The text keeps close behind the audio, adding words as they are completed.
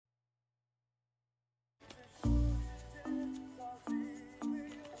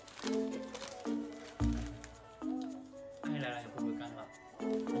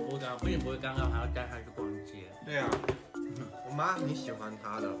啊，不仅不会尴尬，还要带他去逛街。对啊，我妈很喜欢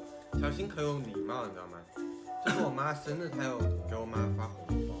他的，小新可有礼貌，你知道吗？就是我妈生日，她有给我妈发红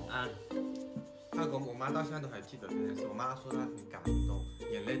包啊。她给我妈到现在都还记得这件事。我妈说她很感动，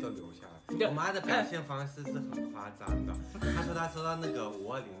眼泪都流下来。我妈的表现方式是很夸张的。她说她收到那个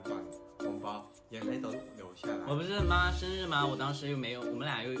520转红包，眼泪都流下来。我不是妈妈生日吗？我当时又没有，我们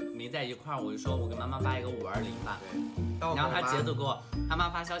俩又没在一块儿，我就说我给妈妈发一个520吧。对。然后她截图给我，她妈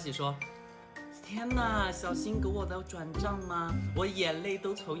发消息说。天哪，小新给我的转账吗？我眼泪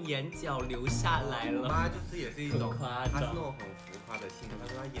都从眼角流下来了。我妈就是也是一种夸张，她是那种很浮夸的性格。她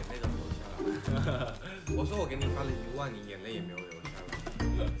说她眼泪都流下来了。我说我给你发了1万，你眼泪也没有流下来。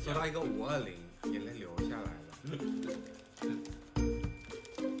收到一个520，眼泪流下来了。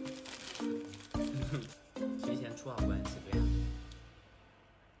提前处好关系不呀？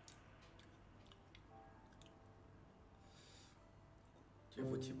姐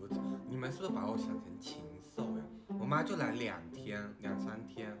夫岂不知，你们是不是把我想成禽兽呀？我妈就来2天、2、3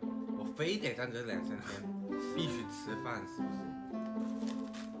天，我非得在这2、3天必须吃饭，是不是？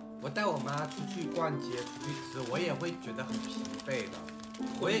我带我妈出去逛街、出去吃，我也会觉得很疲惫的。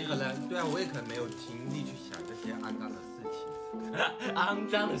我也可能，对啊，我也可能没有精力去想这些肮脏的事情。肮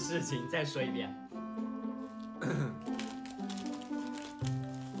脏的事情，再说一遍。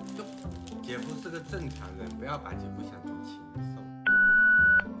就姐夫是个正常人，不要把姐夫想成禽兽。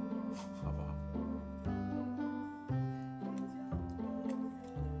好不好？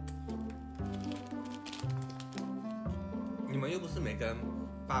你们又不是没跟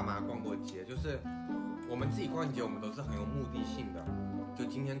爸妈逛过街，就是我们自己逛街，我们都是很有目的性的。就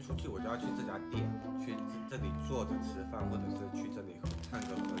今天出去，我就要去这家店，去这里坐着吃饭，或者是去这里唱歌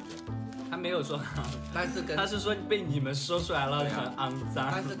喝酒。他没有说，但是他是说被你们说出来了很肮脏。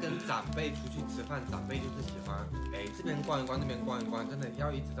但是跟长辈出去吃饭，长辈就是喜欢这边逛一逛，那边逛一逛，真的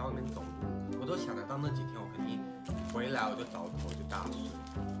要一直在外面走路。我都想得到那几天，我肯定回来我就倒头就大睡，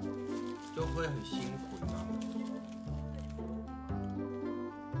就会很辛苦，你知道吗？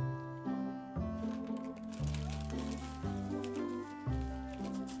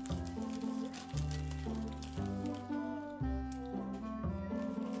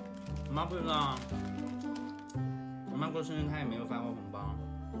我妈不知道，我妈过生日她也没有发过红包。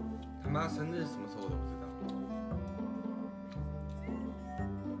他妈生日什么时候我都不知道。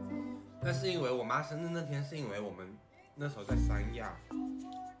那是因为我妈生日那天，是因为我们那时候在三亚，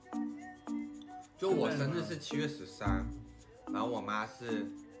就我生日是7月13，然后我妈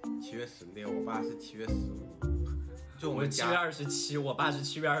是7月16，我爸是7月15。就我们7月27，我爸是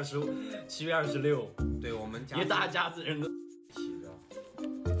7月25，7月26。对，我们家一大家子人都一起的。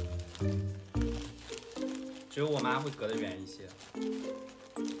只有我妈会隔得远一些。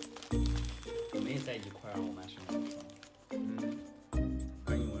我们也在一块儿，我妈生日的时候。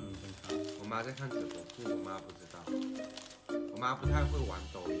跟你问很正常。我妈在看直播，我妈不知道。我妈不太会玩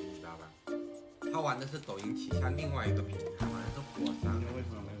抖音，你知道吧？她玩的是抖音旗下另外一个平台，玩的是火山。那为什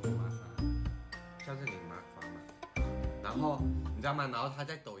么没有我妈发？下次给你妈发嘛。然后你知道吗？然后她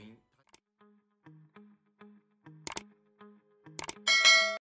在抖音。